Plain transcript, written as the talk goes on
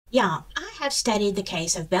Yeah, I have studied the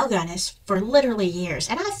case of Belle Gunness for literally years,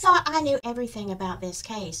 and I thought I knew everything about this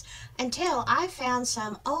case until I found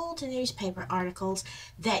some old newspaper articles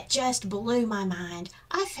that just blew my mind.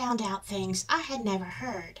 I found out things I had never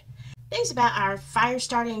heard. Things about our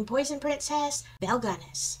fire-starting poison princess, Belle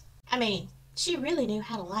Gunness. I mean, she really knew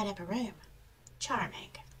how to light up a room. Charming.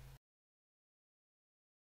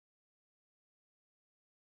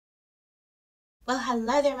 Well,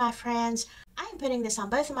 hello there, my friends. I'm putting this on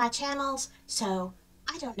both of my channels, so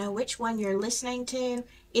I don't know which one you're listening to,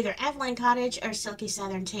 either Evelyn Cottage or Silky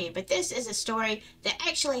Southern Tea, but this is a story that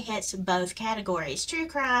actually hits both categories: true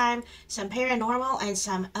crime, some paranormal, and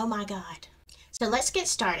some oh my god. So let's get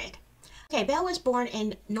started. Okay, Belle was born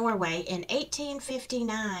in Norway in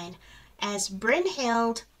 1859 as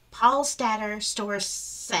Brynhild Paulstatter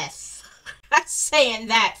Storseth. I'm saying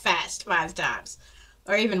that fast 5 times,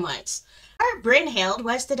 or even once. Our Brynhild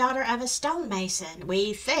was the daughter of a stonemason,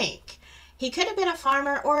 we think. He could have been a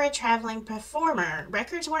farmer or a traveling performer.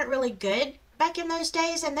 Records weren't really good back in those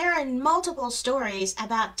days, and there are multiple stories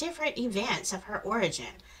about different events of her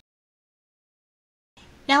origin.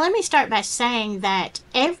 Now, let me start by saying that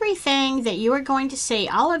everything that you are going to see,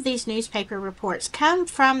 all of these newspaper reports, come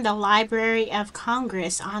from the Library of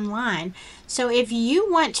Congress online. So if you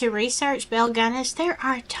want to research Belle Gunness, there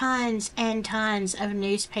are tons and tons of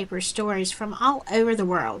newspaper stories from all over the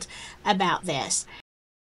world about this.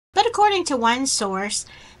 But according to one source,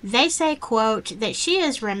 they say, quote, that she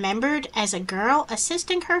is remembered as a girl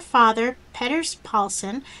assisting her father, Petters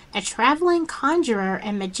Paulsen, a traveling conjurer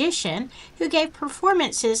and magician who gave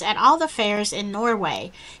performances at all the fairs in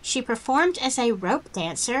Norway. She performed as a rope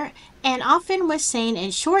dancer and often was seen in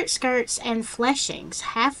short skirts and fleshings,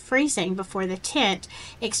 half freezing before the tent,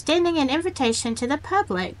 extending an invitation to the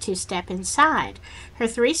public to step inside. Her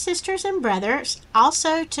 3 sisters and brothers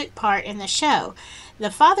also took part in the show. The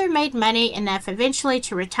father made money enough eventually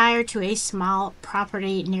to retire to a small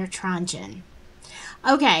property near Trondheim.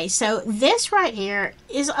 Okay, so this right here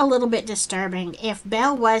is a little bit disturbing. If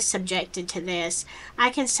Belle was subjected to this, I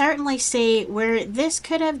can certainly see where this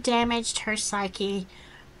could have damaged her psyche,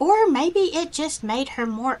 or maybe it just made her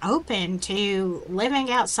more open to living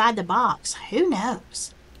outside the box. Who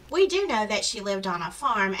knows? We do know that she lived on a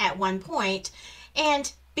farm at one point,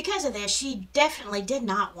 and because of this, she definitely did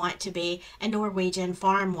not want to be a Norwegian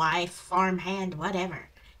farm wife, farm hand, whatever.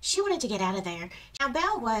 She wanted to get out of there. Now,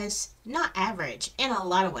 Belle was not average in a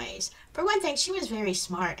lot of ways. For one thing, she was very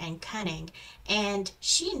smart and cunning, and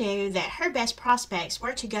she knew that her best prospects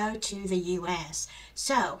were to go to the U.S.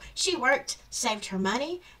 So she worked, saved her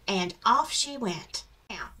money, and off she went.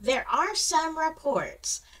 Now, there are some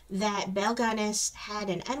reports that Belle Gunness had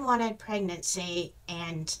an unwanted pregnancy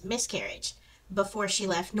and miscarriage before she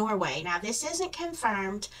left Norway. Now, this isn't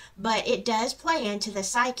confirmed, but it does play into the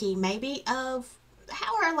psyche maybe of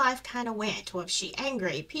how her life kind of went. Was she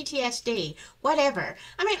angry, PTSD, whatever?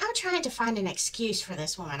 I mean, I'm trying to find an excuse for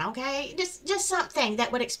this woman, okay? Just something that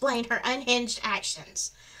would explain her unhinged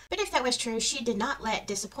actions. But if that was true, she did not let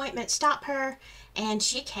disappointment stop her, and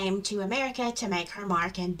she came to America to make her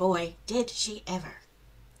mark, and boy, did she ever.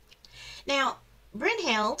 Now,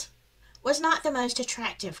 Brynhild was not the most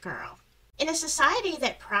attractive girl. In a society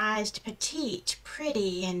that prized petite,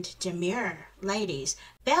 pretty, and demure ladies,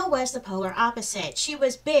 Belle was the polar opposite. She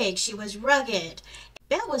was big, she was rugged.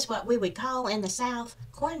 Belle was what we would call in the South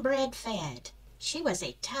cornbread fed. She was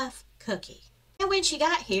a tough cookie. And when she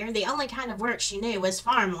got here, the only kind of work she knew was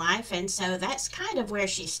farm life, and so that's kind of where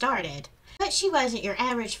she started. But she wasn't your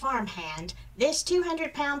average farm hand. This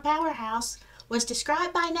 200-pound powerhouse was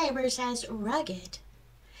described by neighbors as rugged.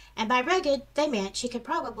 And by rugged, they meant she could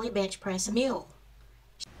probably bench press a mule.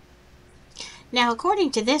 Now,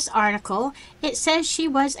 according to this article, it says she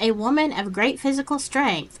was a woman of great physical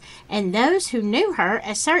strength, and those who knew her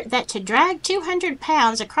assert that to drag 200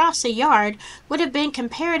 pounds across a yard would have been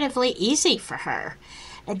comparatively easy for her.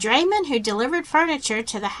 A drayman who delivered furniture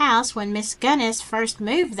to the house when Miss Gunness first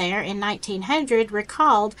moved there in 1900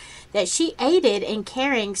 recalled that she aided in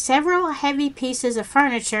carrying several heavy pieces of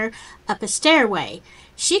furniture up a stairway.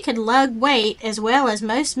 She could lug weight as well as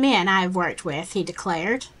most men I've worked with, he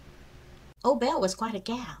declared. Oh, Belle was quite a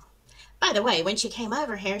gal. By the way, when she came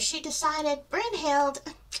over here, she decided Brynhild,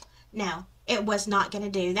 no, it was not going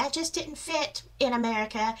to do. That just didn't fit in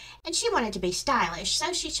America, and she wanted to be stylish,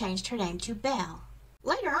 so she changed her name to Belle.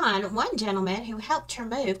 Later on, one gentleman who helped her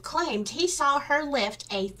move claimed he saw her lift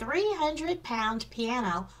a 300-pound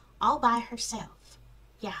piano all by herself.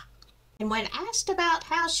 Yeah. And when asked about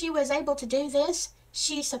how she was able to do this,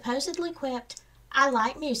 she supposedly quipped, "I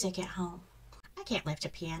like music at home. I can't lift a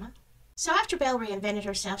piano." So after Belle reinvented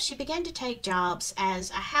herself, she began to take jobs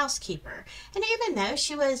as a housekeeper. And even though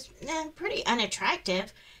she was pretty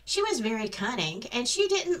unattractive, she was very cunning, and she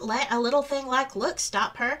didn't let a little thing like looks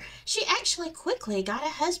stop her. She actually quickly got a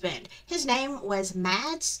husband. His name was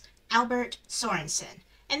Mads Albert Sorensen,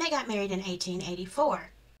 and they got married in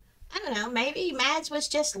 1884. I don't know, maybe Mads was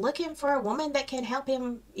just looking for a woman that could help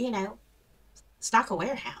him, stock a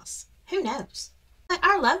warehouse. Who knows? But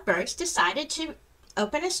our lovebirds decided to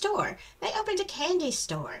open a store. They opened a candy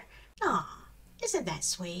store. Aw, isn't that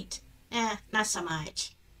sweet? Not so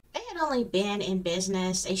much. They had only been in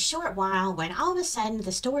business a short while when all of a sudden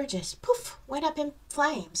the store just poof went up in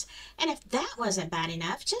flames. And if that wasn't bad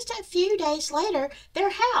enough, just a few days later,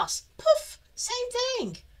 their house, poof, same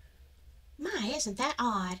thing. My, isn't that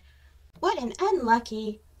odd? What an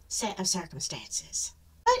unlucky set of circumstances.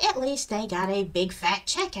 But at least they got a big fat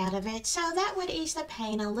check out of it, so that would ease the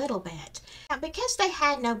pain a little bit. Now, because they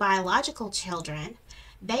had no biological children,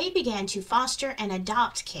 they began to foster and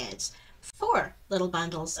adopt kids. 4 little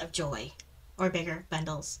bundles of joy, or bigger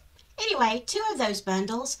bundles. Anyway, 2 of those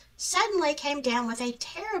bundles suddenly came down with a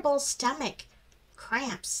terrible stomach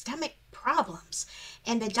cramps, stomach problems,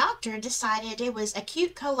 and the doctor decided it was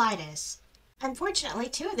acute colitis. Unfortunately,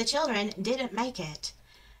 2 of the children didn't make it,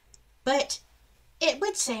 but it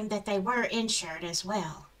would seem that they were insured as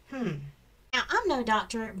well. Now, I'm no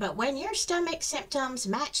doctor, but when your stomach symptoms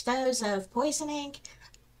match those of poisoning,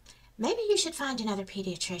 maybe you should find another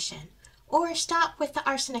pediatrician, or stop with the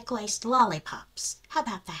arsenic-laced lollipops. How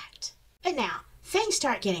about that? But now, things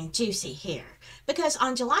start getting juicy here, because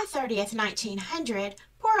on July 30th, 1900,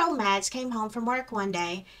 poor old Mads came home from work one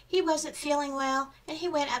day. He wasn't feeling well, and he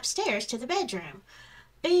went upstairs to the bedroom.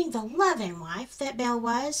 Being the loving wife that Belle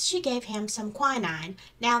was, she gave him some quinine.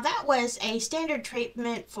 Now, that was a standard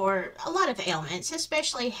treatment for a lot of ailments,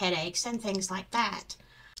 especially headaches and things like that.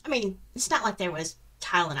 I mean, it's not like there was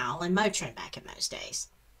Tylenol and Motrin back in those days.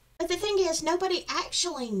 But the thing is, nobody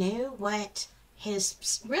actually knew what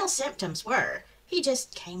his real symptoms were. He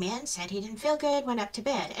just came in, said he didn't feel good, went up to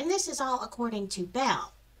bed, and this is all according to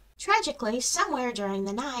Belle. Tragically, somewhere during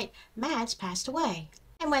the night, Mads passed away.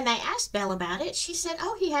 And when they asked Belle about it, she said,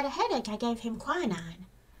 "Oh, he had a headache. I gave him quinine."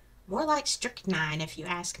 More like strychnine, if you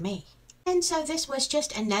ask me. And so this was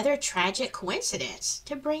just another tragic coincidence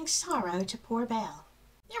to bring sorrow to poor Belle.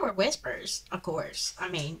 There were whispers, of course.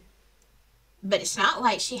 But it's not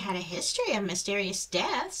like she had a history of mysterious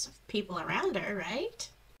deaths of people around her, right?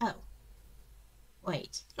 Oh,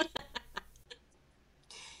 wait.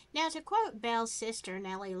 Now, to quote Belle's sister,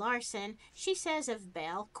 Nellie Larson, she says of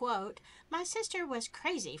Belle, quote, "My sister was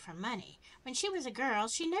crazy for money. When she was a girl,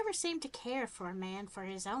 she never seemed to care for a man for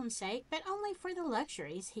his own sake, but only for the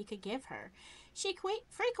luxuries he could give her. She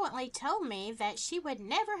frequently told me that she would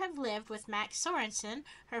never have lived with Max Sorensen,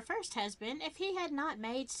 her first husband, if he had not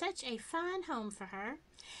made such a fine home for her.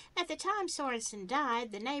 At the time Sorensen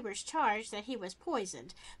died, the neighbors charged that he was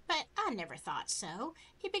poisoned, but I never thought so.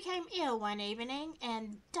 He became ill one evening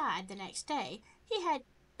and died the next day. He had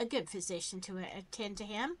a good physician to attend to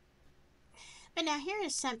him." But now here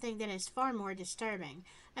is something that is far more disturbing.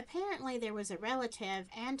 Apparently there was a relative,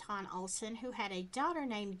 Anton Olsen, who had a daughter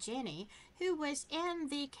named Jenny, who was in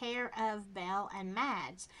the care of Belle and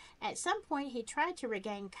Mads. At some point he tried to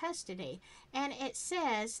regain custody, and it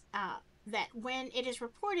says that when it is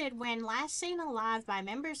reported when last seen alive by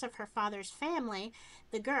members of her father's family,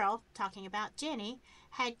 the girl, talking about Jenny,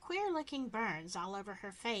 had queer-looking burns all over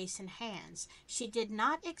her face and hands. She did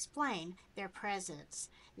not explain their presence.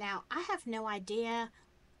 Now, I have no idea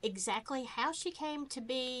exactly how she came to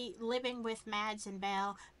be living with Mads and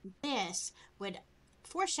Belle. This would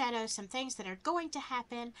foreshadow some things that are going to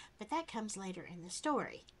happen, but that comes later in the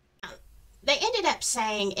story. They ended up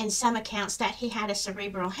saying in some accounts that he had a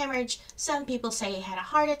cerebral hemorrhage. Some people say he had a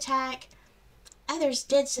heart attack. Others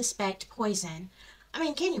did suspect poison.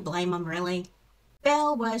 Can you blame them, really?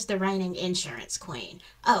 Belle was the reigning insurance queen.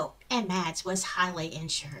 Oh, and Mads was highly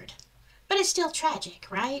insured. But it's still tragic,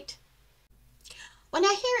 right? Well,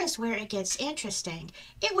 now here is where it gets interesting.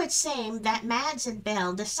 It would seem that Mads and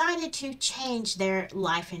Belle decided to change their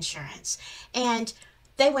life insurance, and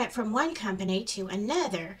they went from one company to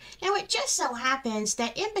another. Now, it just so happens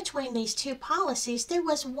that in between these 2 policies, there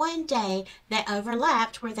was one day that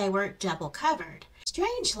overlapped where they were double covered.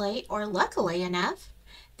 Strangely, or luckily enough,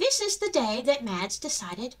 this is the day that Mads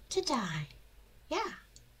decided to die. Yeah,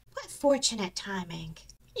 what fortunate timing.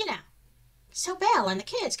 So Belle and the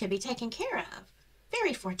kids could be taken care of.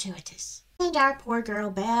 Very fortuitous. And our poor girl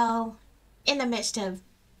Belle, in the midst of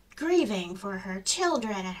grieving for her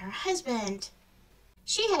children and her husband,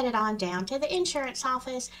 she headed on down to the insurance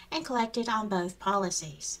office and collected on both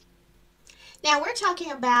policies. Now we're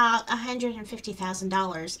talking about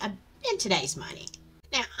 $150,000 in today's money.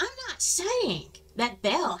 Now, I'm not saying that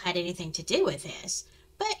Belle had anything to do with this,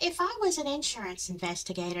 but if I was an insurance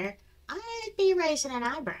investigator, I'd be raising an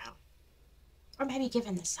eyebrow. Or maybe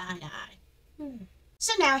giving the side eye.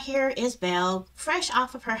 So now here is Belle, fresh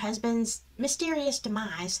off of her husband's mysterious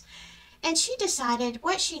demise, and she decided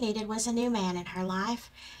what she needed was a new man in her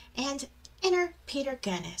life, and enter Peter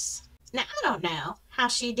Gunness. Now, I don't know how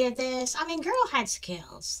she did this. I mean, girl had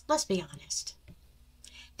skills, let's be honest.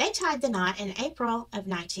 They tied the knot in April of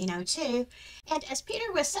 1902, and as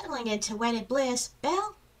Peter was settling into wedded bliss,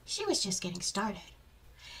 Belle, she was just getting started.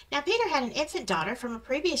 Now, Peter had an infant daughter from a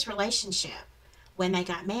previous relationship. When they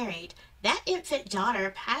got married, that infant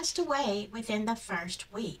daughter passed away within the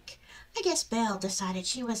first week. I guess Belle decided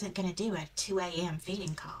she wasn't going to do a 2 a.m.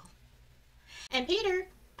 feeding call. And Peter,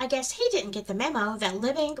 I guess he didn't get the memo that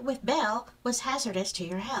living with Belle was hazardous to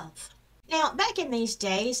your health. Now, back in these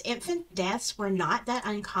days, infant deaths were not that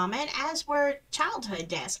uncommon, as were childhood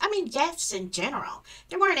deaths. I mean, deaths in general.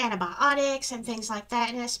 There weren't antibiotics and things like that,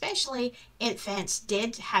 and especially infants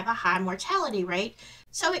did have a high mortality rate,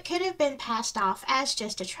 so it could have been passed off as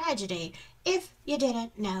just a tragedy if you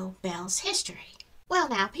didn't know Belle's history. Well,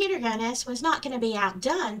 now, Peter Gunness was not going to be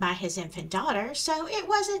outdone by his infant daughter, so it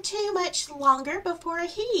wasn't too much longer before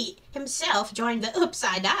he himself joined the Oops,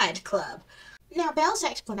 I Died club. Now, Belle's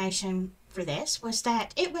explanation for this was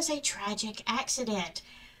that it was a tragic accident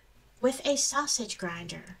with a sausage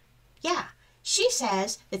grinder. Yeah, she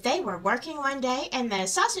says that they were working one day and the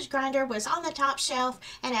sausage grinder was on the top shelf,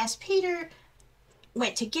 and as Peter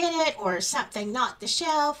went to get it or something knocked the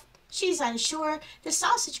shelf, she's unsure, the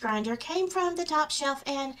sausage grinder came from the top shelf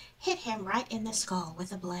and hit him right in the skull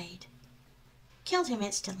with a blade. Killed him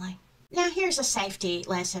instantly. Now here's a safety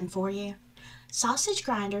lesson for you. Sausage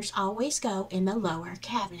grinders always go in the lower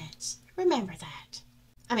cabinets. Remember that.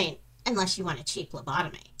 I mean, unless you want a cheap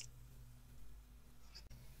lobotomy.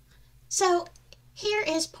 So, here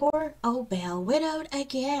is poor old Belle, widowed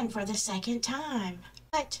again for the second time.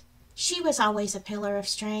 But she was always a pillar of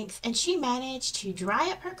strength, and she managed to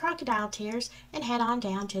dry up her crocodile tears and head on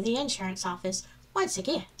down to the insurance office once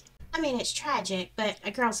again. I mean, it's tragic, but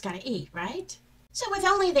a girl's gotta eat, right? So with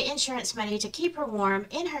only the insurance money to keep her warm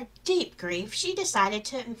in her deep grief, she decided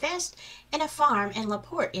to invest in a farm in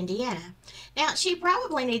Porte, Indiana. Now, she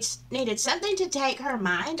probably needed something to take her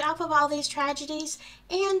mind off of all these tragedies,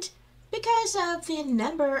 and because of the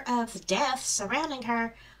number of deaths surrounding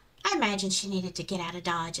her, I imagine she needed to get out of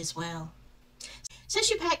Dodge as well. So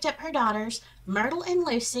she packed up her daughters, Myrtle and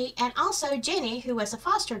Lucy, and also Jenny, who was a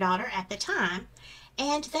foster daughter at the time,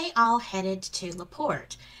 and they all headed to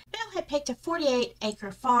Porte. Belle had picked a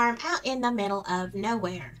 48-acre farm out in the middle of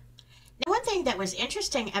nowhere. Now, one thing that was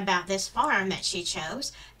interesting about this farm that she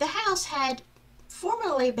chose, the house had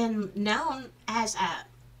formerly been known as a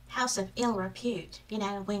house of ill repute. You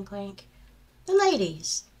know, wink, wink. The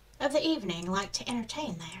ladies of the evening liked to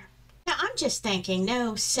entertain there. Now, I'm just thinking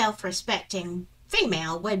no self-respecting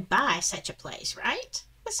female would buy such a place, right?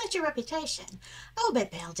 With such a reputation. Oh,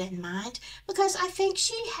 but Belle didn't mind, because I think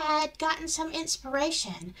she had gotten some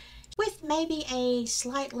inspiration with maybe a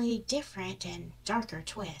slightly different and darker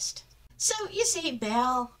twist. So, you see,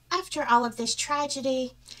 Belle, after all of this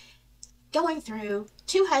tragedy, going through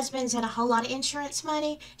 2 husbands and a whole lot of insurance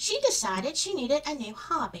money, she decided she needed a new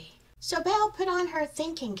hobby. So Belle put on her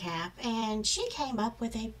thinking cap and she came up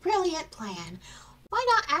with a brilliant plan. Why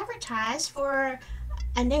not advertise for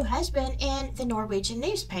a new husband in the Norwegian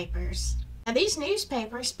newspapers? Now, these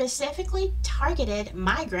newspapers specifically targeted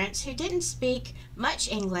migrants who didn't speak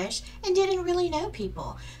much English and didn't really know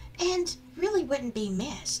people and really wouldn't be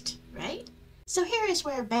missed, right? So here is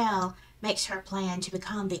where Belle makes her plan to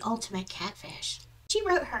become the ultimate catfish. She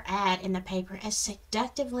wrote her ad in the paper as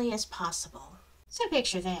seductively as possible. So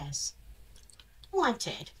picture this.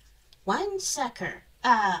 Wanted. One sucker,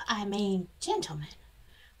 gentleman,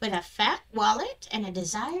 with a fat wallet and a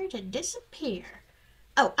desire to disappear.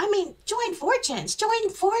 Join fortunes,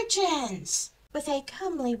 with a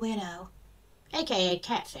comely widow, aka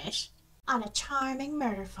Catfish, on a charming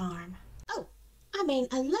murder farm. A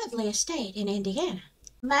lovely estate in Indiana.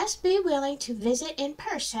 Must be willing to visit in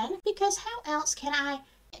person, because how else can I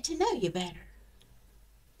get to know you better?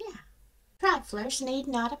 Yeah. Triflers need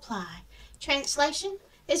not apply. Translation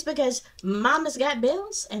is because mama's got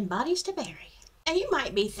bills and bodies to bury. And you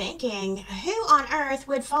might be thinking, who on earth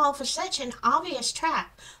would fall for such an obvious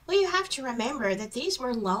trap? Well, you have to remember that these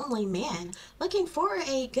were lonely men looking for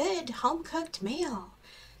a good home-cooked meal.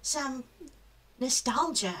 Some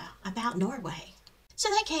nostalgia about Norway. So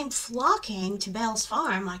they came flocking to Belle's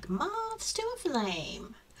farm like moths to a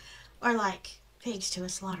flame. or like pigs to a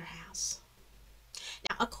slaughterhouse.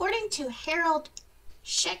 Now, according to Harold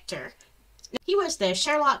Schechter, he was the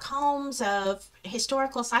Sherlock Holmes of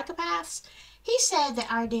historical psychopaths. He said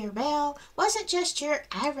that our dear Belle wasn't just your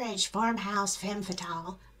average farmhouse femme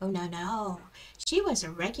fatale. Oh, no, no. She was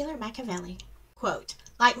a regular Machiavelli. Quote,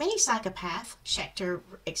 like many psychopaths, Schechter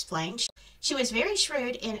explained, she was very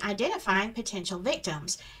shrewd in identifying potential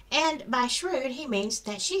victims. And by shrewd, he means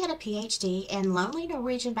that she had a PhD in lonely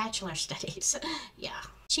Norwegian bachelor studies. Yeah.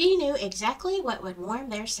 She knew exactly what would warm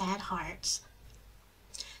their sad hearts.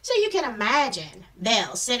 So you can imagine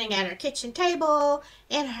Belle sitting at her kitchen table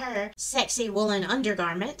in her sexy woolen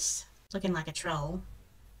undergarments, looking like a troll.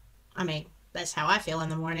 I mean, that's how I feel in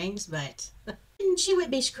the mornings, but... And she would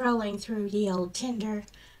be scrolling through ye old Tinder,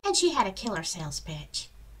 and she had a killer sales pitch.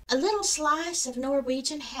 A little slice of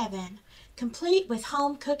Norwegian heaven, complete with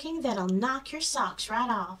home cooking that'll knock your socks right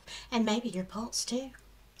off, and maybe your pulse too.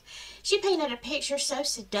 She painted a picture so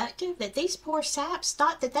seductive that these poor saps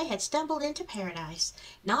thought that they had stumbled into paradise,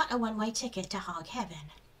 not a one-way ticket to hog heaven.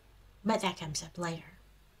 But that comes up later.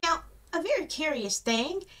 Now, a very curious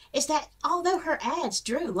thing is that although her ads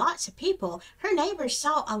drew lots of people, her neighbors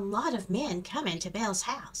saw a lot of men come into Belle's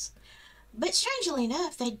house. But strangely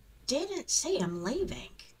enough, they didn't see them leaving.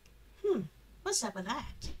 What's up with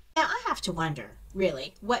that? Now, I have to wonder,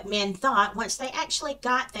 really, what men thought once they actually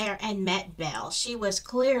got there and met Belle. She was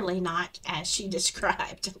clearly not as she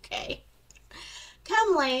described, okay?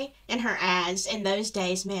 Comely in her ads in those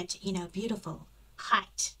days meant, beautiful,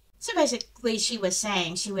 hot. So basically she was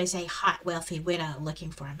saying she was a hot, wealthy widow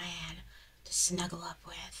looking for a man to snuggle up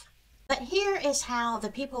with. But here is how the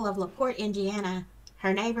people of LaPorte, Indiana,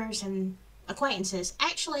 her neighbors and acquaintances,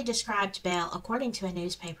 actually described Belle according to a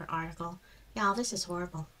newspaper article. Y'all, this is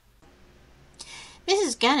horrible.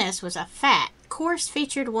 Mrs. Gunness was a fat,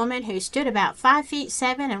 coarse-featured woman who stood about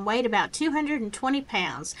 5'7" and weighed about 220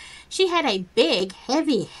 pounds. She had a big,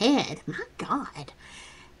 heavy head. My God.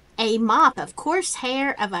 A mop of coarse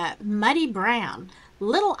hair of a muddy brown.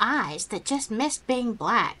 Little eyes that just missed being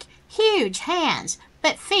black. Huge hands,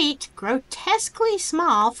 but feet grotesquely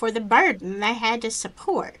small for the burden they had to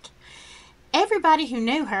support. Everybody who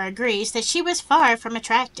knew her agrees that she was far from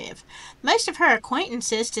attractive. Most of her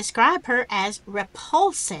acquaintances describe her as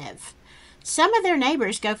repulsive. Some of their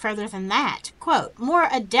neighbors go further than that. Quote, more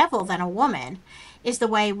a devil than a woman, is the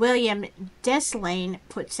way William Desline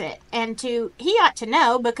puts it. And he ought to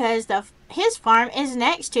know because his farm is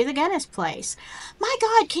next to the Gunness place. My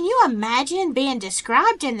God, can you imagine being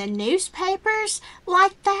described in the newspapers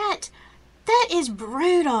like that? That is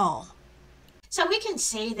brutal. So we can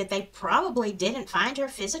see that they probably didn't find her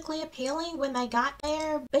physically appealing when they got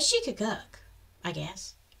there, but she could cook, I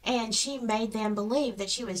guess. And she made them believe that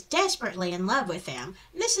she was desperately in love with them.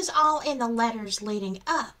 And this is all in the letters leading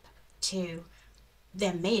up to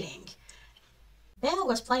them meeting. Belle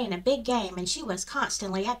was playing a big game and she was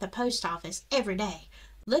constantly at the post office every day,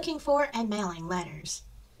 looking for and mailing letters.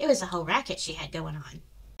 It was a whole racket she had going on.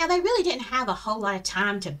 Now, they really didn't have a whole lot of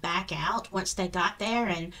time to back out once they got there,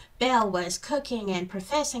 and Belle was cooking and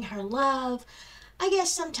professing her love. I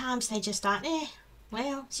guess sometimes they just thought,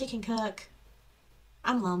 well, she can cook.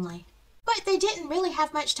 I'm lonely. But they didn't really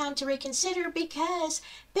have much time to reconsider because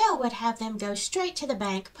Belle would have them go straight to the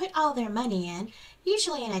bank, put all their money in,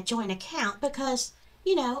 usually in a joint account because,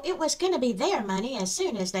 it was going to be their money as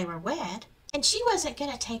soon as they were wed. And she wasn't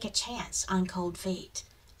going to take a chance on cold feet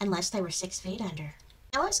unless they were 6 feet under.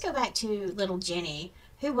 Now let's go back to little Jenny,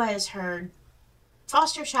 who was her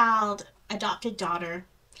foster child, adopted daughter.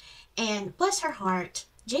 And bless her heart,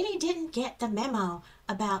 Jenny didn't get the memo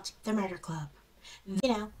about the murder club.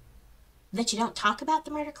 That you don't talk about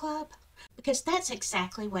the murder club? Because that's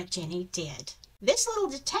exactly what Jenny did. This little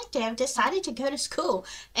detective decided to go to school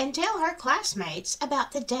and tell her classmates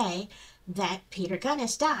about the day that Peter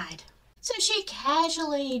Gunness died. So she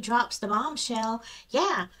casually drops the bombshell,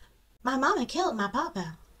 yeah, my mama killed my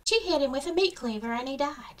papa. She hit him with a meat cleaver and he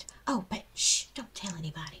died. Oh, but shh, don't tell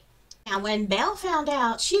anybody. Now, when Belle found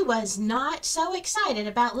out, she was not so excited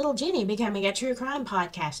about little Jenny becoming a true crime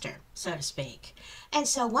podcaster, so to speak. And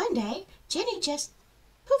so one day, Jenny just,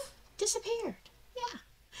 poof, disappeared. Yeah.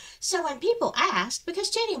 So when people asked, because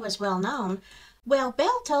Jenny was well known, well,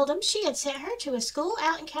 Belle told them she had sent her to a school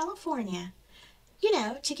out in California,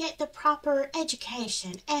 to get the proper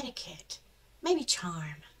education, etiquette, maybe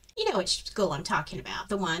charm. You know which school I'm talking about,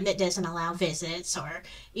 the one that doesn't allow visits or,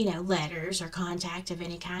 letters or contact of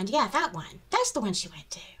any kind. Yeah, that one. That's the one she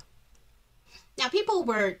went to. Now, people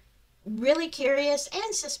were really curious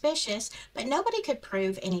and suspicious, but nobody could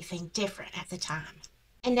prove anything different at the time.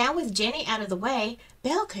 And now with Jenny out of the way,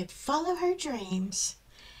 Belle could follow her dreams.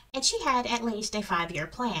 and she had at least a 5-year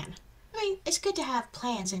plan. I mean, it's good to have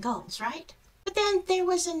plans and goals, right? But then there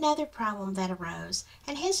was another problem that arose,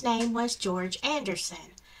 and his name was George Anderson.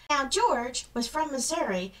 Now, George was from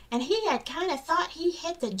Missouri, and he had kind of thought he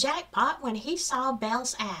hit the jackpot when he saw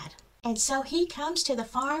Belle's ad. And so he comes to the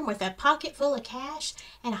farm with a pocket full of cash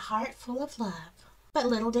and a heart full of love. But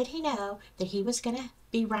little did he know that he was going to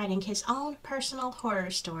be writing his own personal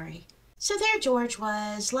horror story. So there George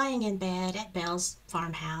was, laying in bed at Belle's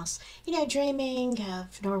farmhouse, dreaming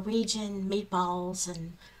of Norwegian meatballs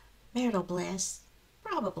and marital bliss,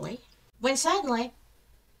 probably, when suddenly,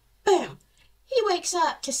 boom, he wakes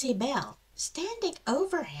up to see Belle standing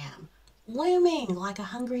over him, looming like a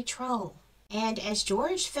hungry troll. And as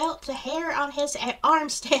George felt the hair on his arm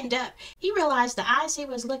stand up, he realized the eyes he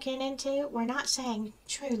was looking into were not saying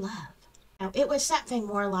true love. No, it was something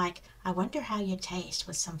more like, I wonder how you taste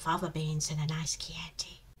with some fava beans and a nice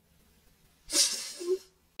Chianti.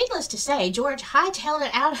 Needless to say, George hightailed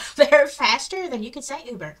it out of there faster than you could say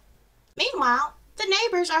Uber. Meanwhile, the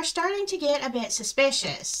neighbors are starting to get a bit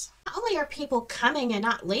suspicious. Not only are people coming and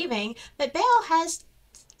not leaving, but Belle has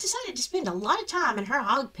decided to spend a lot of time in her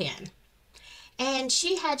hog pen. And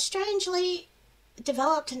she had strangely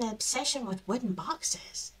developed an obsession with wooden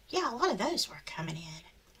boxes. Yeah, a lot of those were coming in,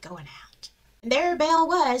 going out. And there Belle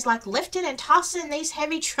was, like lifting and tossing these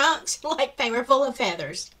heavy trunks like they were full of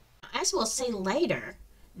feathers. As we'll see later,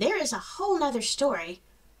 there is a whole nother story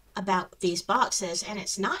about these boxes, and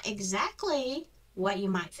it's not exactly what you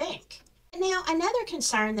might think. Now, another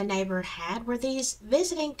concern the neighbor had were these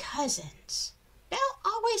visiting cousins. Belle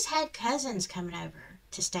always had cousins coming over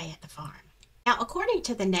to stay at the farm. Now, according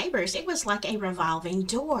to the neighbors, it was like a revolving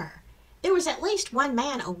door. There was at least one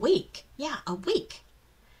man a week. Yeah, a week.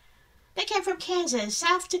 They came from Kansas,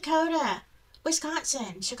 South Dakota,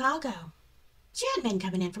 Wisconsin, Chicago. She had men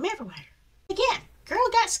coming in from everywhere. Again, girl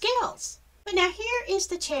got skills. But now here is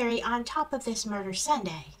the cherry on top of this murder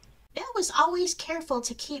Sunday. Belle was always careful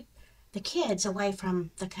to keep the kids away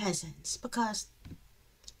from the cousins, because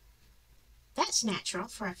that's natural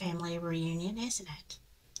for a family reunion, isn't it?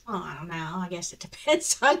 Oh, I don't know. I guess it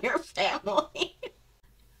depends on your family.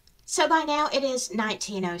 So by now it is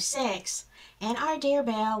 1906, and our dear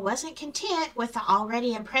Belle wasn't content with the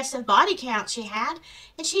already impressive body count she had,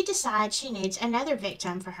 and she decides she needs another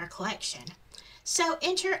victim for her collection. So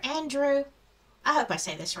enter Andrew, I hope I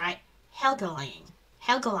say this right, Helgeline,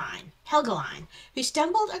 who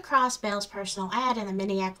stumbled across Belle's personal ad in the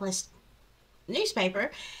Minneapolis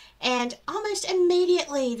newspaper, and almost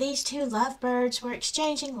immediately these two lovebirds were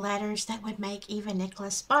exchanging letters that would make even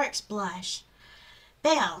Nicholas Sparks blush.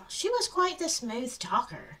 Belle, she was quite the smooth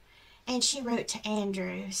talker, and she wrote to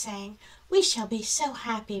Andrew saying, "We shall be so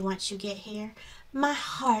happy once you get here. My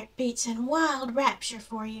heart beats in wild rapture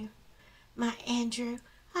for you. My Andrew,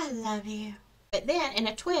 I love you." But then, in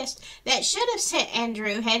a twist that should have sent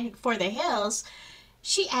Andrew heading for the hills,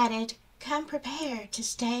 she added, "Come prepared to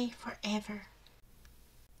stay forever."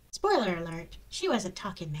 Spoiler alert, she wasn't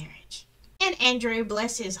talking marriage. And Andrew,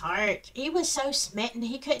 bless his heart, he was so smitten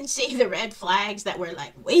he couldn't see the red flags that were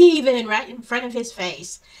like waving right in front of his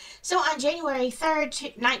face. So on January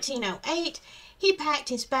 3rd, 1908, he packed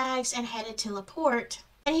his bags and headed to La Porte,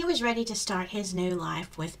 and he was ready to start his new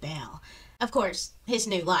life with Belle. Of course, his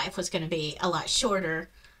new life was going to be a lot shorter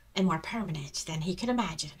and more permanent than he could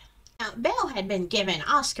imagine. Now, Belle had been given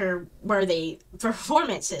Oscar-worthy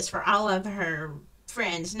performances for all of her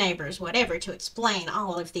friends, neighbors, whatever, to explain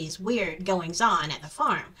all of these weird goings-on at the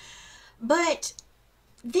farm. But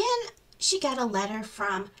then she got a letter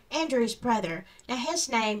from Andrew's brother. Now, his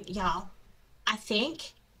name, y'all, I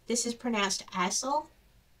think this is pronounced Assel?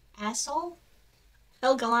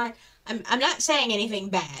 Helgeline? I'm not saying anything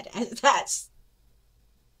bad.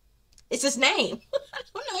 It's his name. I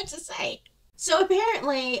don't know what to say. So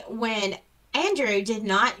apparently when Andrew did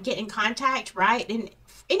not get in contact, right, in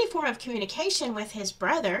any form of communication with his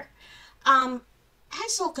brother,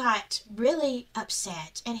 Assel got really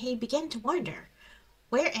upset, and he began to wonder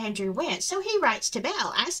where Andrew went. So he writes to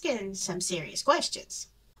Belle, asking some serious questions.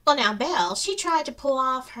 Well, now, Belle, she tried to pull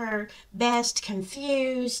off her best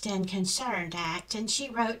confused and concerned act, and she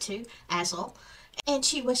wrote to Assel, and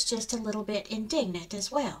she was just a little bit indignant as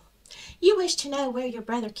well. "You wish to know where your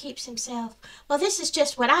brother keeps himself? Well, this is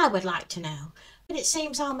just what I would like to know, but it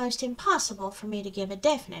seems almost impossible for me to give a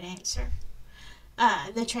definite answer."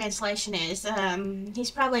 The translation is,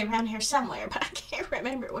 he's probably around here somewhere, but I can't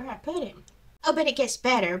remember where I put him. Oh, but it gets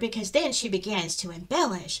better, because then she begins to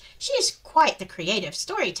embellish. She is quite the creative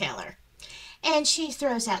storyteller. And she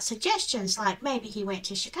throws out suggestions like maybe he went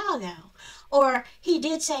to Chicago, or he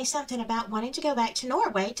did say something about wanting to go back to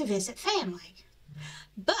Norway to visit family.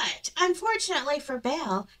 But unfortunately for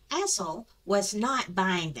Belle, Ansel was not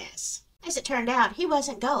buying this. As it turned out, he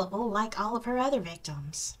wasn't gullible like all of her other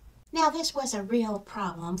victims. Now, this was a real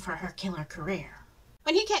problem for her killer career.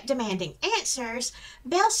 When he kept demanding answers,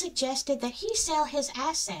 Belle suggested that he sell his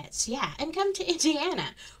assets, and come to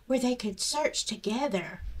Indiana, where they could search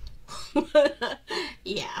together.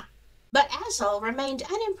 Yeah. But Ansel remained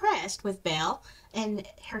unimpressed with Belle and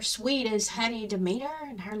her sweet as honey demeanor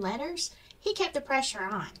and her letters. He kept the pressure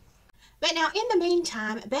on. But now, in the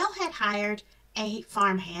meantime, Belle had hired a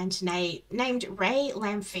farmhand named Ray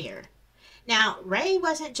Lamphere. Now, Ray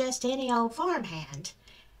wasn't just any old farmhand.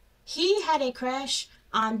 He had a crush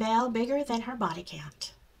on Belle bigger than her body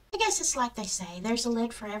count. I guess it's like they say, there's a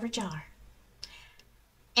lid for every jar.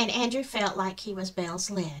 And Andrew felt like he was Belle's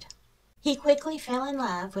lid. He quickly fell in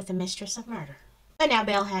love with the mistress of murder. But now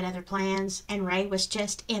Belle had other plans, and Ray was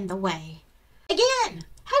just in the way. Again,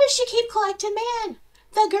 how does she keep collecting men?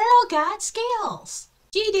 The girl got skills.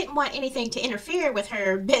 She didn't want anything to interfere with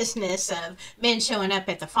her business of men showing up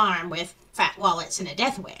at the farm with fat wallets and a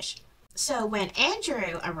death wish. So when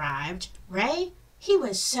Andrew arrived, Ray, he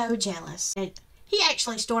was so jealous. He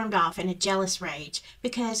actually stormed off in a jealous rage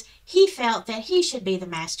because he felt that he should be the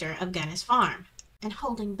master of Gunness Farm and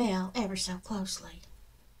holding Belle ever so closely.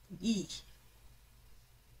 Eesh.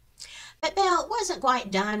 But Belle wasn't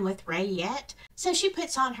quite done with Ray yet, so she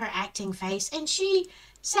puts on her acting face and she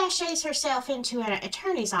sachets herself into an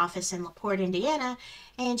attorney's office in Porte, Indiana,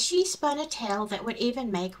 and she spun a tale that would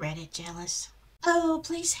even make Reddit jealous. "Oh,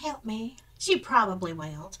 please help me," she probably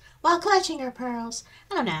wailed, while clutching her pearls.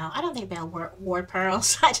 I don't know. I don't think Belle wore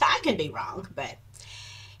pearls. I could be wrong, but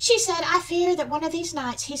she said, "I fear that one of these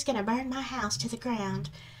nights he's going to burn my house to the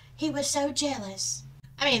ground. He was so jealous."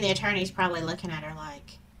 I mean, the attorney's probably looking at her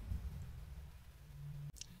like...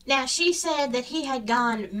 Now, she said that he had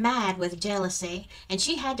gone mad with jealousy, and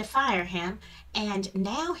she had to fire him, and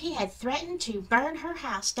now he had threatened to burn her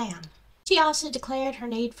house down. She also declared her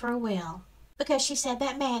need for a will, because she said,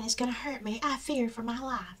 "That man is going to hurt me. I fear for my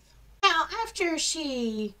life." Now, after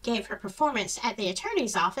she gave her performance at the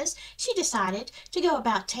attorney's office, she decided to go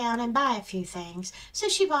about town and buy a few things. So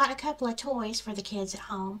she bought a couple of toys for the kids at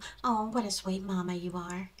home. Oh, what a sweet mama you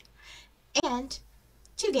are. And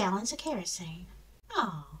 2 gallons of kerosene.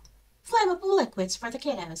 Oh, flammable liquids for the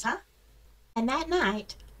kiddos, huh? And that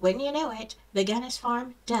night, wouldn't you know it, the Gunness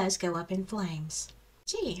farm does go up in flames.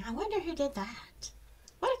 Gee, I wonder who did that.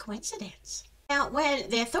 What a coincidence. Now, when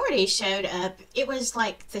the authorities showed up, it was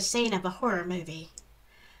like the scene of a horror movie.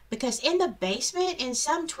 Because in the basement, in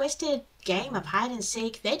some twisted game of hide and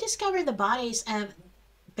seek, they discovered the bodies of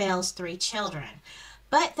Belle's 3 children.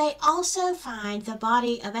 But they also find the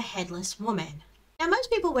body of a headless woman. Now, most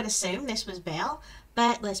people would assume this was Belle,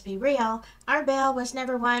 but let's be real, our Belle was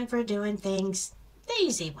never one for doing things the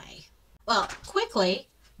easy way. Well, quickly,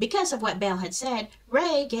 because of what Belle had said,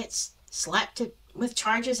 Ray gets slapped with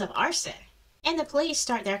charges of arson. And the police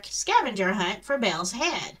start their scavenger hunt for Belle's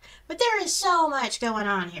head. But there is so much going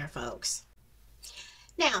on here, folks.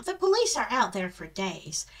 Now, the police are out there for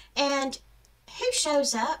days. And who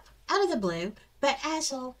shows up out of the blue but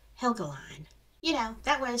Ansel Helgelien? You know,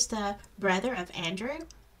 that was the brother of Andrew.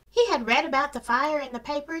 He had read about the fire in the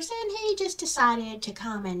papers and he just decided to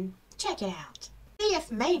come and check it out. See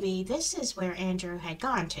if maybe this is where Andrew had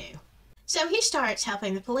gone to. So he starts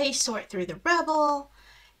helping the police sort through the rubble.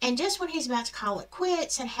 And just when he's about to call it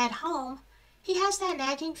quits and head home, he has that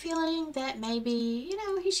nagging feeling that maybe,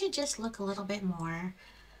 he should just look a little bit more.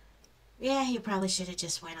 Yeah, he probably should have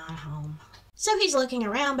just went on home. So he's looking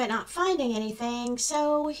around but not finding anything,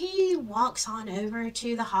 so he walks on over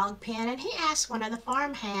to the hog pen and he asks one of the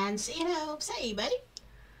farm hands, "Say, buddy,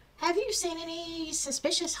 have you seen any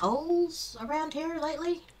suspicious holes around here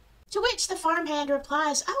lately?" To which the farmhand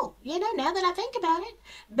replies, "Oh, now that I think about it,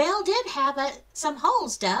 Belle did have some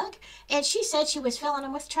holes dug, and she said she was filling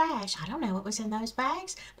them with trash. I don't know what was in those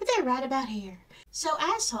bags, but they're right about here." So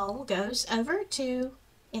Asshole goes over to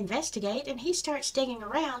investigate, and he starts digging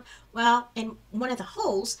around. Well, in one of the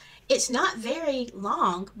holes, it's not very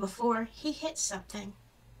long before he hits something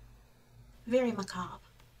very macabre.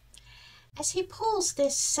 As he pulls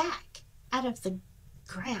this sack out of the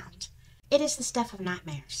ground, it is the stuff of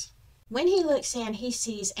nightmares. When he looks in, he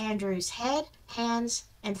sees Andrew's head, hands,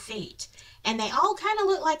 and feet, and they all kind of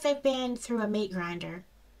look like they've been through a meat grinder,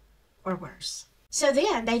 or worse. So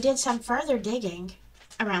then they did some further digging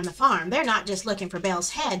around the farm. They're not just looking for Belle's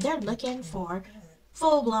head, they're looking for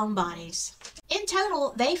full-blown bodies. In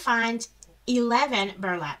total, they find 11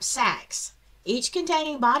 burlap sacks, each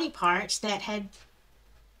containing body parts that had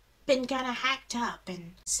been kind of hacked up,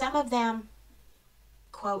 and some of them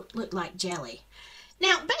quote, looked like jelly.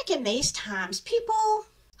 Now, back in these times, people,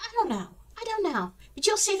 I don't know, but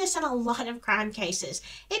you'll see this in a lot of crime cases.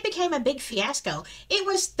 It became a big fiasco. It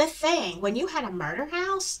was the thing when you had a murder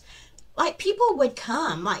house. Like, people would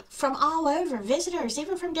come, like, from all over, visitors,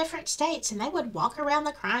 even from different states, and they would walk around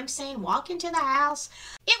the crime scene, walk into the house.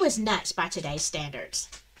 It was nuts by today's standards.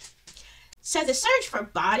 So the search for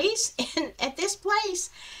bodies at this place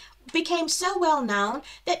became so well known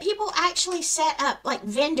that people actually set up, like,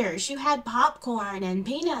 vendors. You had popcorn and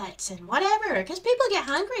peanuts and whatever, because people get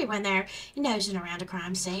hungry when they're nosing around a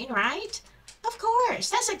crime scene, right? Of course,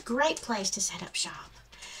 that's a great place to set up shop.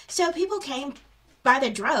 So people came by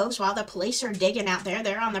the droves while the police are digging out there.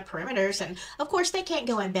 They're on the perimeters, and of course they can't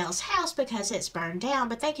go in Belle's house because it's burned down,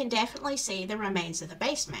 but they can definitely see the remains of the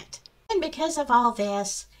basement. And because of all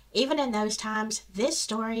this, even in those times, this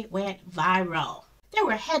story went viral. There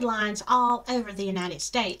were headlines all over the United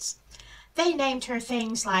States. They named her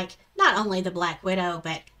things like not only the Black Widow,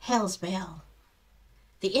 but Hell's Belle,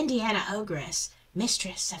 the Indiana Ogress,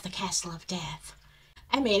 Mistress of the Castle of Death.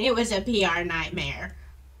 I mean, it was a PR nightmare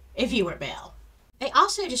if you were Belle. They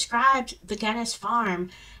also described the Gunness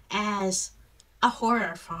farm as a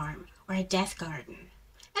horror farm or a death garden.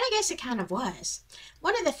 And I guess it kind of was.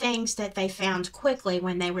 One of the things that they found quickly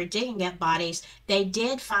when they were digging up bodies, they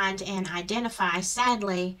did find and identify,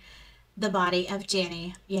 sadly, the body of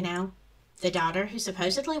Jenny, the daughter who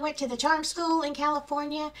supposedly went to the charm school in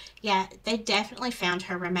California. Yeah, they definitely found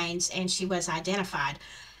her remains and she was identified.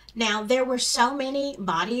 Now, there were so many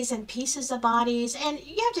bodies and pieces of bodies, and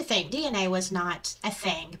you have to think DNA was not a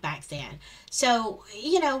thing back then. So,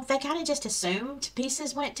 they kind of just assumed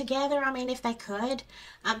pieces went together. I mean, if they could.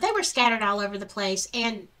 They were scattered all over the place,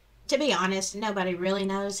 and to be honest, nobody really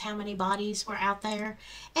knows how many bodies were out there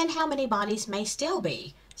and how many bodies may still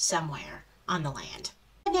be somewhere on the land.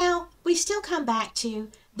 Now, we still come back to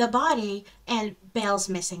the body and Belle's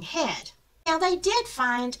missing head. Now, they did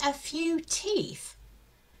find a few teeth.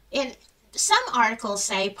 And some articles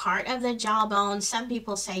say part of the jawbone, some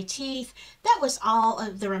people say teeth. That was all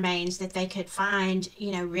of the remains that they could find,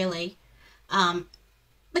 really,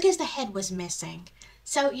 because the head was missing.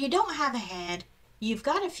 So you don't have a head, you've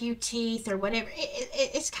got a few teeth or whatever.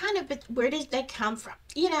 It's kind of, where did they come from?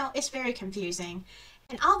 It's very confusing.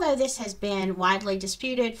 And although this has been widely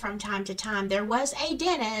disputed from time to time, there was a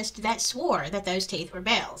dentist that swore that those teeth were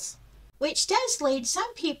Belle's. Which does lead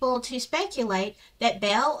some people to speculate that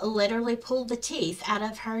Belle literally pulled the teeth out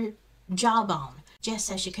of her jawbone just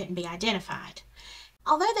so she couldn't be identified.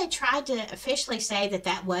 Although they tried to officially say that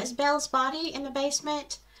that was Belle's body in the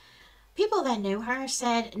basement, people that knew her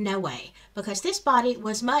said no way, because this body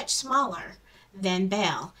was much smaller than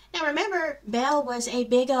Belle. Now remember, Belle was a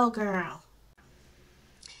big old girl.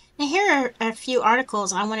 Now, here are a few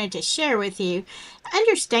articles I wanted to share with you.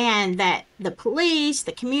 Understand that the police,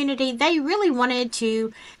 the community, they really wanted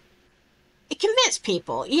to convince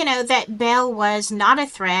people, that Belle was not a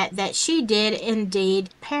threat, that she did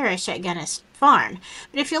indeed perish at Gunness Farm.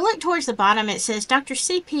 But if you look towards the bottom, it says Dr.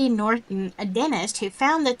 C.P. Norton, a dentist, who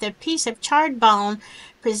found that the piece of charred bone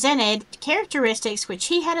presented characteristics which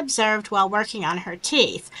he had observed while working on her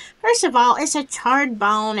teeth. First of all, it's a charred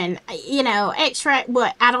bone and, x-ray,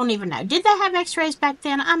 I don't even know. Did they have x-rays back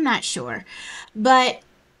then? I'm not sure. But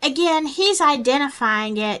again, he's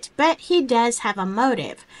identifying it, but he does have a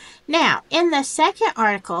motive. Now, in the second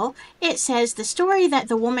article, it says the story that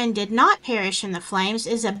the woman did not perish in the flames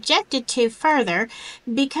is objected to further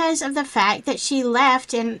because of the fact that she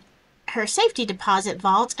left in her safety deposit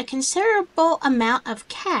vault a considerable amount of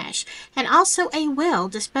cash and also a will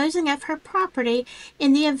disposing of her property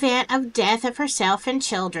in the event of death of herself and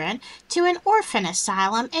children to an orphan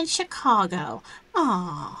asylum in Chicago.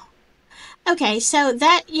 Aww. Okay, so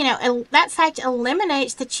that, that fact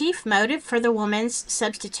eliminates the chief motive for the woman's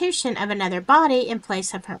substitution of another body in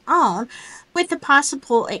place of her own, with the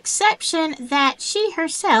possible exception that she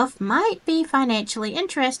herself might be financially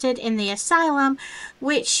interested in the asylum,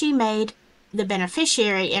 which she made the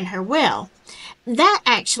beneficiary in her will. That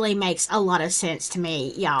actually makes a lot of sense to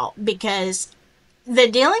me, y'all, because the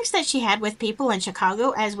dealings that she had with people in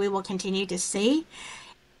Chicago, as we will continue to see,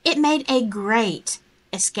 it made a great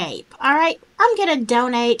escape. All right, I'm going to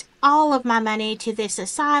donate all of my money to this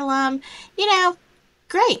asylum.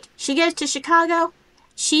 Great. She goes to Chicago.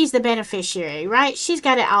 She's the beneficiary, right? She's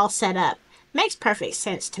got it all set up. Makes perfect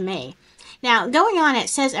sense to me. Now, going on, it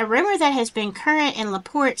says a rumor that has been current in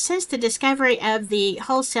LaPorte since the discovery of the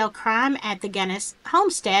wholesale crime at the Gunness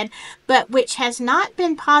homestead, but which has not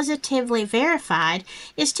been positively verified,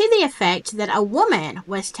 is to the effect that a woman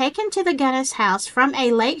was taken to the Gunness house from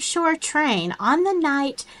a lakeshore train on the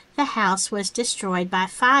night the house was destroyed by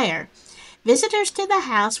fire. Visitors to the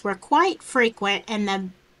house were quite frequent, and the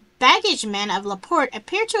baggage men of LaPorte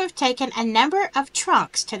appear to have taken a number of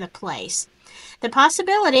trunks to the place. The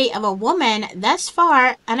possibility of a woman thus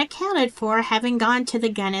far unaccounted for having gone to the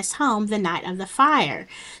Gunness home the night of the fire.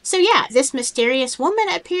 So yeah, this mysterious woman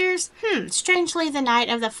appears, strangely the night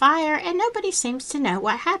of the fire, and nobody seems to know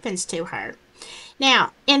what happens to her.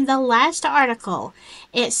 Now, in the last article,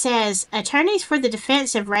 it says attorneys for the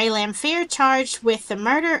defense of Ray Lamphere, charged with the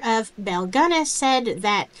murder of Belle Gunness, said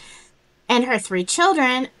that and her 3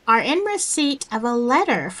 children are in receipt of a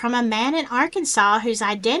letter from a man in Arkansas whose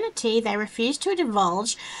identity they refuse to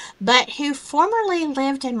divulge, but who formerly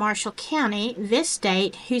lived in Marshall County, this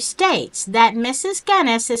state, who states that Mrs.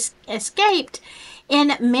 Gunness escaped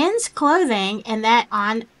in men's clothing and that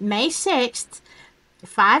on May 6th,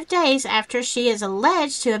 5 days after she is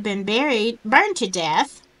alleged to have been burned to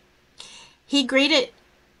death, he greeted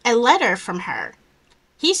a letter from her.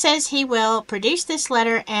 He says he will produce this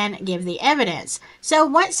letter and give the evidence. So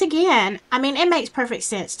once again, I mean, it makes perfect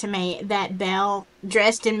sense to me that Belle,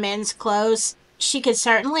 dressed in men's clothes, she could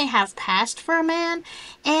certainly have passed for a man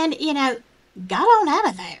and, got on out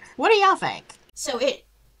of there. What do y'all think? So it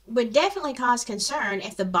would definitely cause concern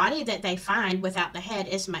if the body that they find without the head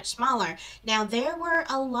is much smaller. Now, there were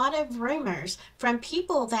a lot of rumors from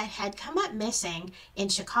people that had come up missing in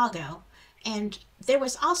Chicago, and there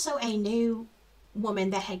was also a new woman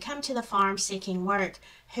that had come to the farm seeking work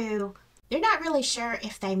who they're not really sure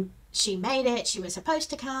if she made it. She was supposed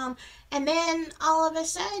to come, and then all of a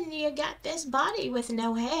sudden you got this body with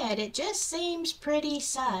no head. It just seems pretty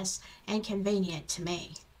sus and convenient to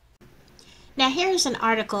me. Now here's an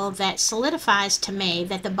article that solidifies to me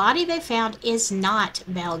that the body they found is not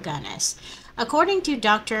Belle Gunness. According to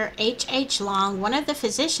Dr. H.H. Long, one of the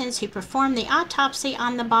physicians who performed the autopsy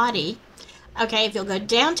on the body, okay, if you'll go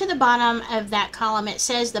down to the bottom of that column, it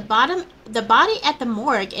says the body at the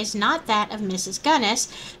morgue is not that of Mrs.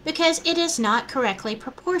 Gunness because it is not correctly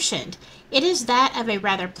proportioned. It is that of a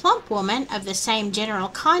rather plump woman of the same general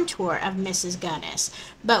contour of Mrs. Gunness,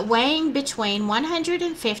 but weighing between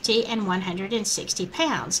 150 and 160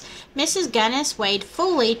 pounds. Mrs. Gunness weighed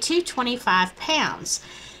fully 225 pounds.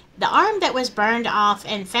 The arm that was burned off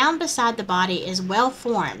and found beside the body is well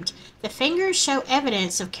formed. The fingers show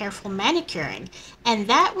evidence of careful manicuring, and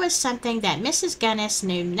that was something that Mrs. Gunness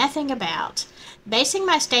knew nothing about. Basing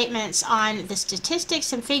my statements on the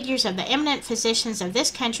statistics and figures of the eminent physicians of this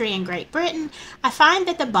country and Great Britain, I find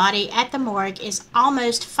that the body at the morgue is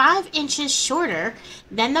almost 5 inches shorter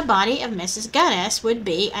than the body of Mrs. Gunness would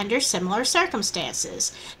be under similar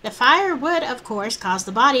circumstances. The fire would, of course, cause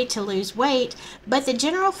the body to lose weight, but the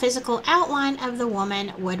general physical outline of the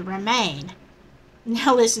woman would remain.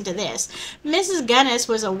 Now listen to this. Mrs. Gunness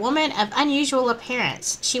was a woman of unusual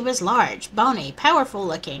appearance. She was large, bony, powerful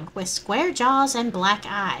looking, with square jaws and black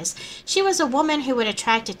eyes. She was a woman who would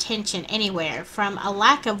attract attention anywhere from a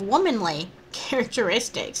lack of womanly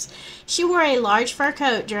characteristics. She wore a large fur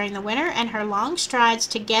coat during the winter, and her long strides,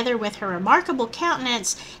 together with her remarkable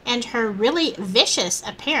countenance and her really vicious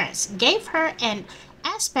appearance, gave her an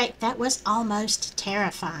aspect that was almost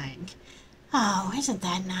terrifying. Oh, isn't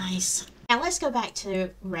that nice? Now let's go back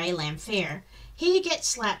to Ray Lamphere. He gets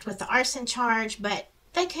slapped with the arson charge, but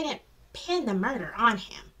they couldn't pin the murder on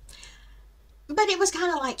him. But it was kind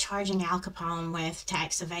of like charging Al Capone with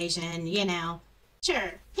tax evasion,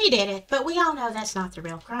 Sure, he did it, but we all know that's not the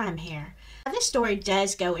real crime here. Now, this story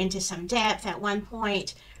does go into some depth. At one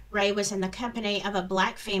point, Ray was in the company of a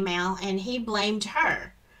black female, and he blamed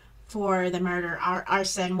her for the murder,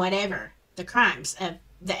 arson, whatever, the crimes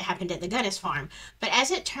that happened at the Gunness farm. But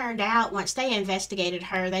as it turned out, once they investigated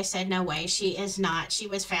her, they said, no way, she is not. She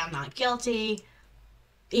was found not guilty,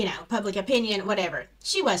 public opinion, whatever.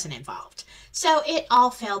 She wasn't involved. So it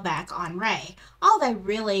all fell back on Ray. All they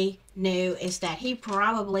really knew is that he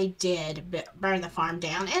probably did burn the farm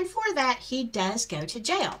down, and for that, he does go to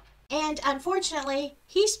jail. And unfortunately,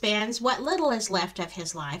 he spends what little is left of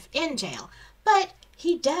his life in jail. But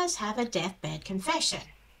he does have a deathbed confession.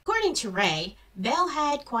 According to Ray, Belle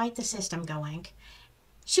had quite the system going.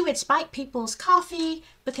 She would spike people's coffee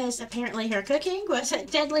because apparently her cooking wasn't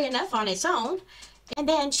deadly enough on its own. And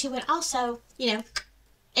then she would also,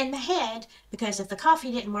 in the head, because if the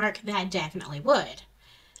coffee didn't work, that definitely would.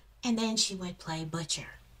 And then she would play butcher.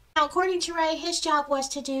 Now, according to Ray, his job was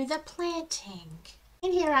to do the planting.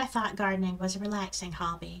 And here I thought gardening was a relaxing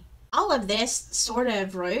hobby. All of this sort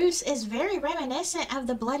of ruse is very reminiscent of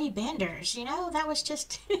the Bloody Benders. You know, that was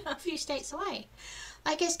just a few states away.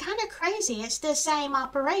 Like, it's kind of crazy. It's the same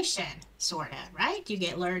operation, sort of, right? You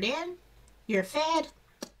get lured in, you're fed,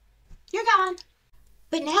 you're gone.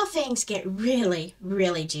 But now things get really,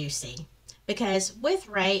 really juicy. Because with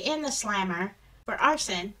Ray in the slammer for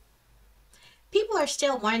arson, people are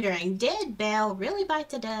still wondering, did Belle really bite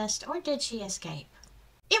the dust or did she escape?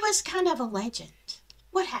 It was kind of a legend.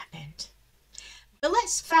 What happened? But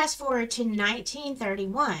let's fast forward to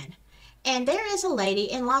 1931. And there is a lady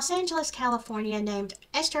in Los Angeles, California named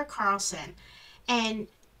Esther Carlson. And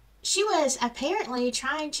she was apparently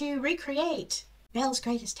trying to recreate Belle's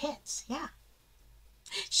greatest hits. Yeah.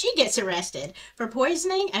 She gets arrested for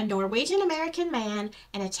poisoning a Norwegian-American man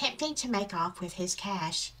and attempting to make off with his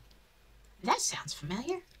cash. That sounds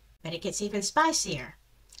familiar, but it gets even spicier.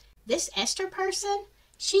 This Esther person,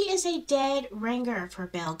 she is a dead ringer for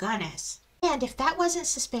Belle Gunness. And if that wasn't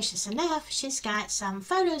suspicious enough, she's got some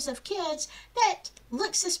photos of kids that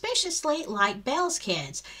look suspiciously like Belle's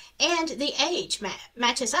kids. And the age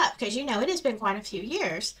matches up, because you know it has been quite a few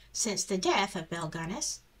years since the death of Belle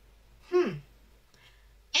Gunness.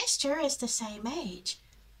 Esther is the same age.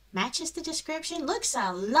 Matches the description, looks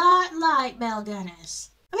a lot like Belle Gunness.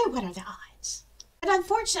 I mean, what are the odds? But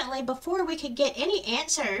unfortunately, before we could get any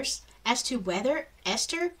answers as to whether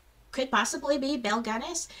Esther could possibly be Belle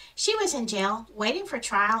Gunness, she was in jail waiting for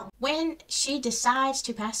trial when she decides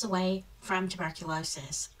to pass away from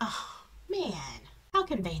tuberculosis. Oh, man, how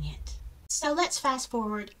convenient. So let's fast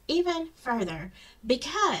forward even further,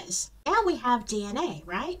 because now we have DNA,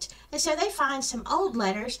 right? And so they find some old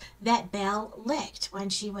letters that Belle licked when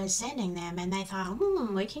she was sending them, and they thought,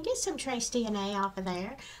 we can get some trace DNA off of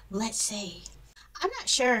there. Let's see. I'm not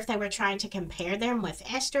sure if they were trying to compare them with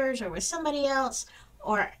Esther's or with somebody else,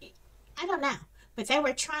 or I don't know. But they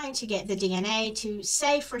were trying to get the DNA to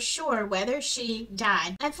say for sure whether she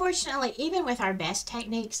died. Unfortunately, even with our best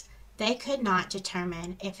techniques, they could not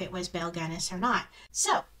determine if it was Belle Gunness or not.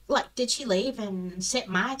 So, like, did she leave and sip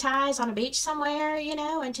Mai Tais on a beach somewhere, you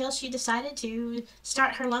know, until she decided to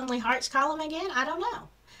start her Lonely Hearts column again? I don't know.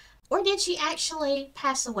 Or did she actually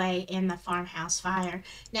pass away in the farmhouse fire?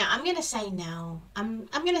 Now, I'm going to say no. I'm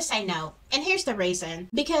going to say no. And here's the reason.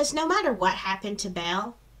 Because no matter what happened to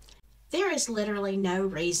Belle, there is literally no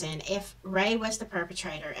reason, if Ray was the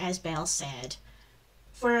perpetrator, as Belle said,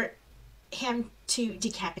 for him to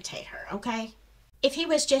decapitate her, okay? If he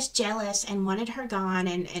was just jealous and wanted her gone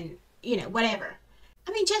and you know, whatever.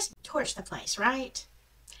 I mean, just torch the place, right?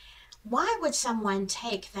 Why would someone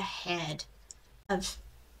take the head of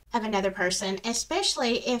another person,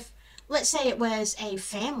 especially if, let's say it was a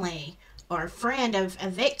family or friend of a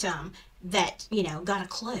victim that, you know, got a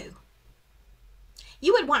clue?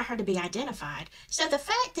 You would want her to be identified. So the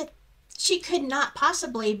fact that she could not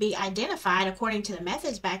possibly be identified according to the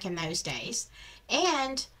methods back in those days,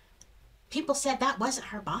 and people said that wasn't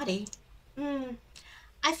her body,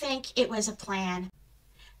 I think it was a plan,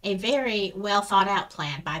 a very well thought out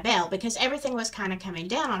plan by Belle, because everything was kind of coming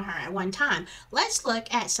down on her at one time. Let's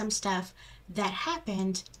look at some stuff that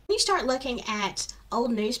happened. When you start looking at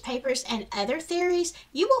old newspapers and other theories,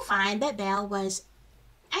 you will find that Belle was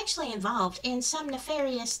actually involved in some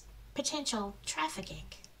nefarious potential trafficking.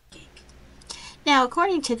 Now,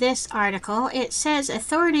 according to this article, it says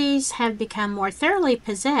authorities have become more thoroughly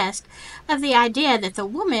possessed of the idea that the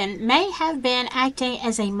woman may have been acting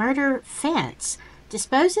as a murder fence,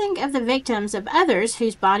 disposing of the victims of others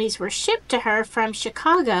whose bodies were shipped to her from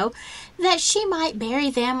Chicago, that she might bury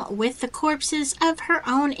them with the corpses of her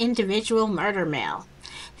own individual murder mill.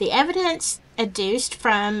 The evidence adduced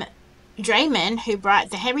from draymen who brought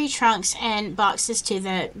the heavy trunks and boxes to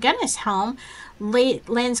the Gunness home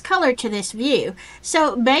lends color to this view.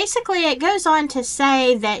 So basically it goes on to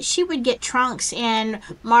say that she would get trunks in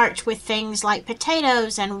marked with things like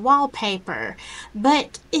potatoes and wallpaper,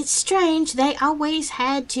 but it's strange, they always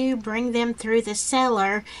had to bring them through the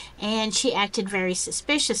cellar, and she acted very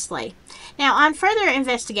suspiciously. Now, on further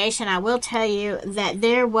investigation, I will tell you that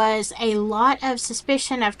there was a lot of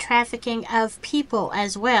suspicion of trafficking of people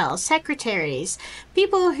as well. Secretaries,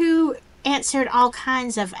 people who answered all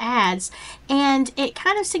kinds of ads, and it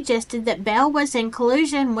kind of suggested that Belle was in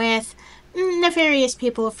collusion with nefarious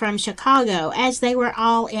people from Chicago, as they were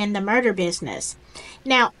all in the murder business.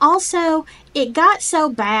 Now, also, it got so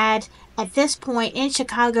bad at this point in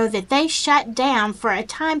Chicago that they shut down for a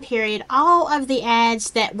time period all of the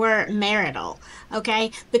ads that were marital,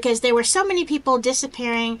 okay? Because there were so many people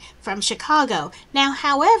disappearing from Chicago. Now,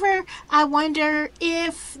 however, I wonder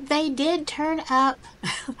if they did turn up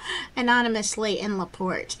anonymously in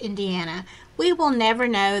LaPorte, Indiana. We will never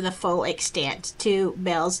know the full extent to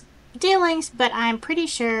Belle's dealings, but I'm pretty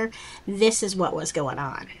sure this is what was going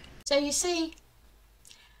on. So you see,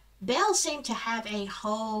 Belle seemed to have a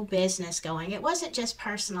whole business going. It wasn't just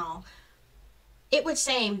personal. It would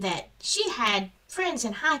seem that she had friends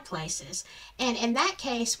in high places. And in that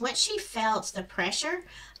case, once she felt the pressure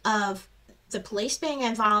of the police being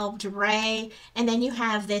involved, Ray, and then you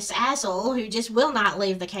have this Azel who just will not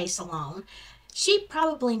leave the case alone, she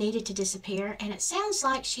probably needed to disappear. And it sounds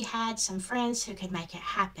like she had some friends who could make it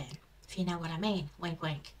happen, if you know what I mean. Wink,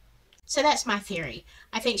 wink. So that's my theory.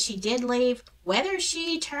 I think she did leave. Whether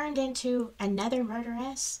she turned into another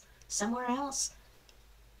murderess somewhere else,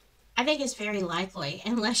 I think it's very likely,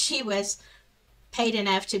 unless she was paid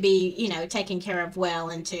enough to be, taken care of well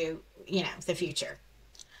into, the future.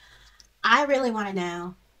 I really want to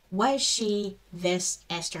know, was she this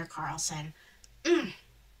Esther Carlson?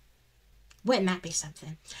 Wouldn't that be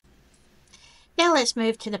something? Now let's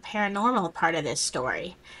move to the paranormal part of this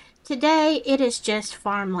story. Today, it is just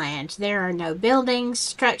farmland. There are no buildings,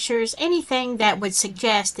 structures, anything that would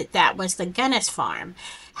suggest that that was the Gunness farm.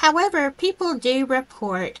 However, people do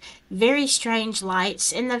report very strange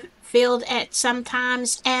lights in the field at some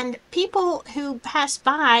times, and people who pass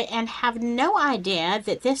by and have no idea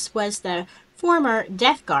that this was the former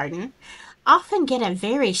death garden often get a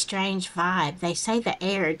very strange vibe. They say the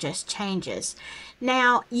air just changes.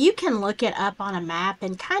 Now, you can look it up on a map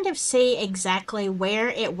and kind of see exactly where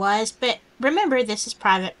it was, but remember, this is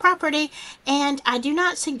private property, and I do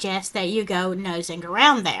not suggest that you go nosing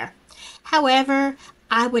around there. However,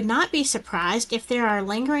 I would not be surprised if there are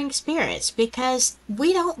lingering spirits because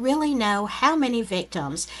we don't really know how many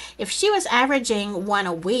victims. If she was averaging one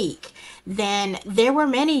a week, then there were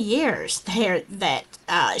many years there that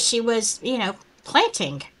she was,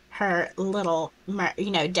 planting her little,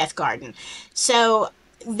 death garden. So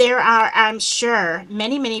there are, I'm sure,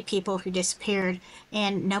 many, many people who disappeared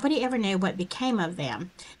and nobody ever knew what became of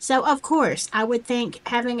them. So, of course, I would think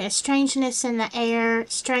having a strangeness in the air,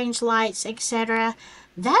 strange lights, etc.,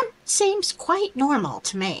 that seems quite normal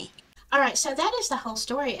to me. All right, so that is the whole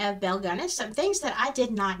story of Belle Gunness, some things that I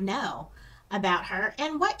did not know about her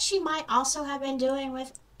and what she might also have been doing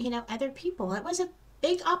with, other people. It was a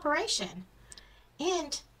big operation.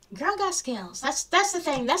 And girl got skills. That's the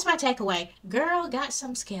thing. That's my takeaway. Girl got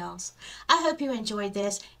some skills. I hope you enjoyed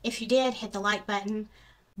this. If you did, hit the like button.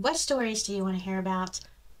 What stories do you want to hear about?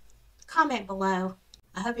 Comment below.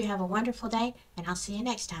 I hope you have a wonderful day, and I'll see you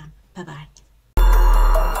next time. Bye-bye.